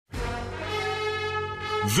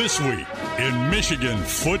This week in Michigan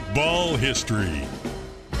football history.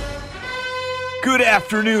 Good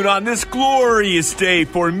afternoon on this glorious day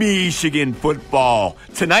for Meechigan football.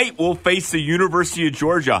 Tonight we'll face the University of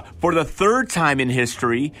Georgia for the third time in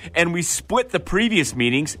history, and we split the previous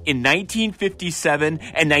meetings in 1957 and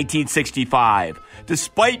 1965.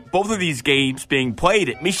 Despite both of these games being played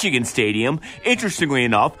at Meechigan Stadium, interestingly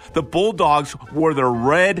enough, the Bulldogs wore their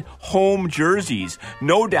red home jerseys,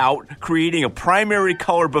 no doubt creating a primary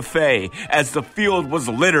color buffet as the field was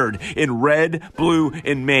littered in red, blue,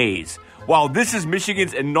 and maize. While this is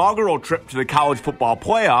Michigan's inaugural trip to the college football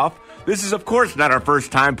playoff, this is, of course, not our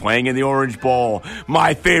first time playing in the Orange Bowl.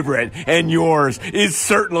 My favorite, and yours, is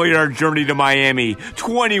certainly our journey to Miami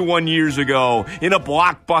 21 years ago in a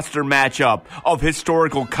blockbuster matchup of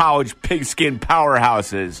historical college pigskin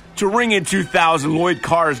powerhouses. To ring in 2000, Lloyd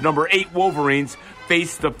Carr's number 8 Wolverines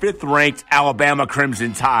faced the 5th-ranked Alabama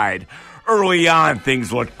Crimson Tide. Early on,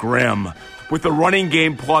 things looked grim. With the running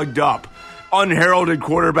game plugged up, unheralded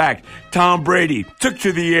quarterback Tom Brady took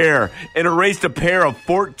to the air and erased a pair of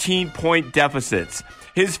 14-point deficits.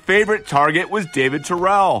 His favorite target was David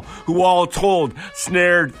Terrell, who all told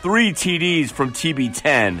snared 3 TDs from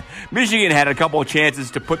TB10. Michigan had a couple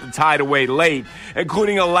chances to put the Tide away late,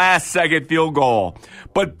 including a last-second field goal.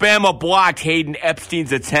 But Bama blocked Hayden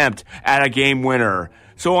Epstein's attempt at a game winner.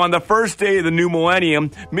 So on the first day of the new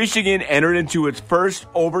millennium, Michigan entered into its first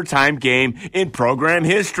overtime game in program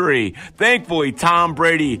history. Thankfully, Tom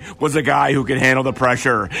Brady was a guy who could handle the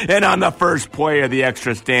pressure. And on the first play of the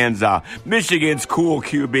extra stanza, Michigan's cool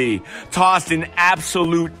QB tossed an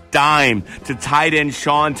absolute dime to tight end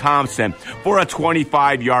Sean Thompson for a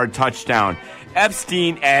 25-yard touchdown.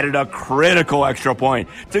 Epstein added a critical extra point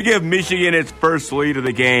to give Michigan its first lead of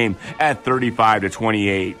the game at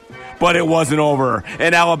 35-28. But it wasn't over,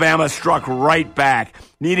 and Alabama struck right back,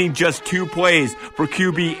 needing just 2 plays for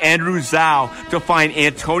QB Andrew Zhao to find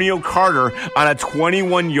Antonio Carter on a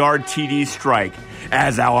 21-yard TD strike.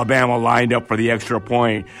 As Alabama lined up for the extra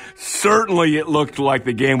point, certainly it looked like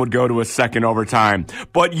the game would go to a second overtime.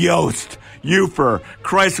 But Yost, Ufer,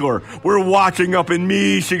 Chrysler were watching up in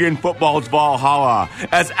Michigan football's Valhalla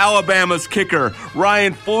as Alabama's kicker,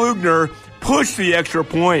 Ryan Flugner, pushed the extra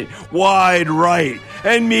point wide right,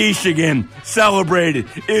 and Michigan celebrated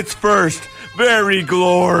its first very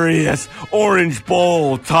glorious Orange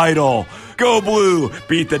Bowl title. Go Blue,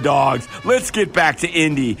 beat the Dogs. Let's get back to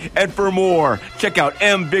Indy. And for more, check out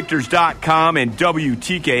mvictors.com and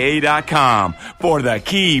WTKA.com for the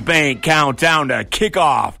Key Bank Countdown to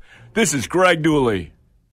Kickoff. This is Greg Dooley.